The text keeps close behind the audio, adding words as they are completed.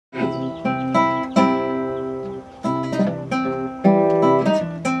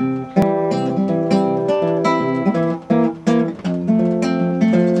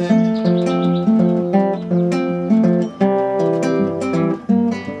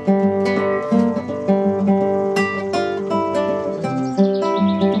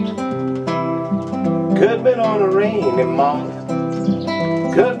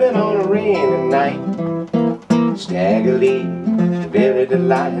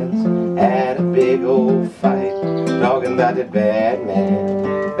lions had a big old fight, talking about the bad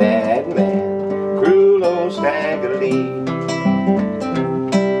man, cruel old Stag O Lee.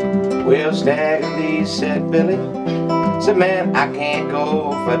 Well, Stag O Lee, said Billy, said, man, I can't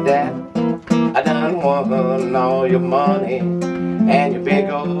go for that. I done won all your money and your big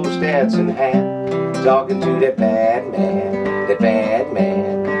old Stetson hat, talking to that bad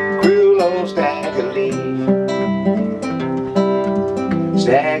man, cruel old Stag O Lee.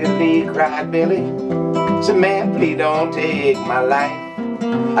 Stag O Lee, cried Billy, said, man, please don't take my life.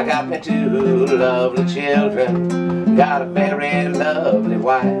 I got me two lovely children, got a very lovely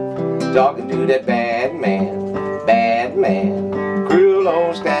wife, talking to that bad man, cruel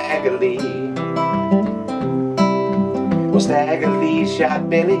old Stag O Lee. Well, Stag O Lee shot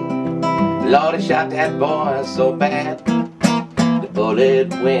Billy, Lord, he shot that boy so bad. The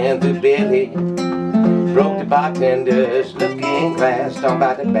bullet went through Billy, broke the bartender's looking glass, talking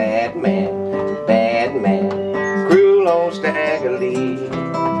about the bad man, cruel old Stag O Lee.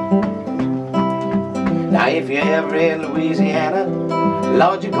 Now if you're ever in Louisiana,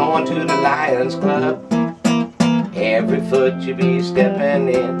 Lord, you're going to the Lions Club. Every foot you be stepping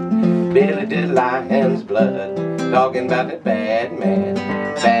in, Billy the Lion's blood, talking about the bad man,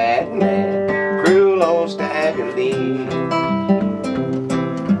 cruel old Stag O Lee.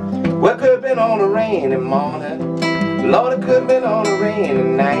 Well, could have been on a rainy morning, Lord, it could have been on a rainy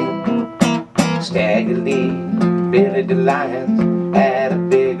night. Stag O Lee, Billy the Lions had a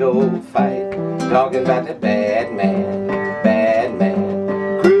big old fight, talking about the bad man,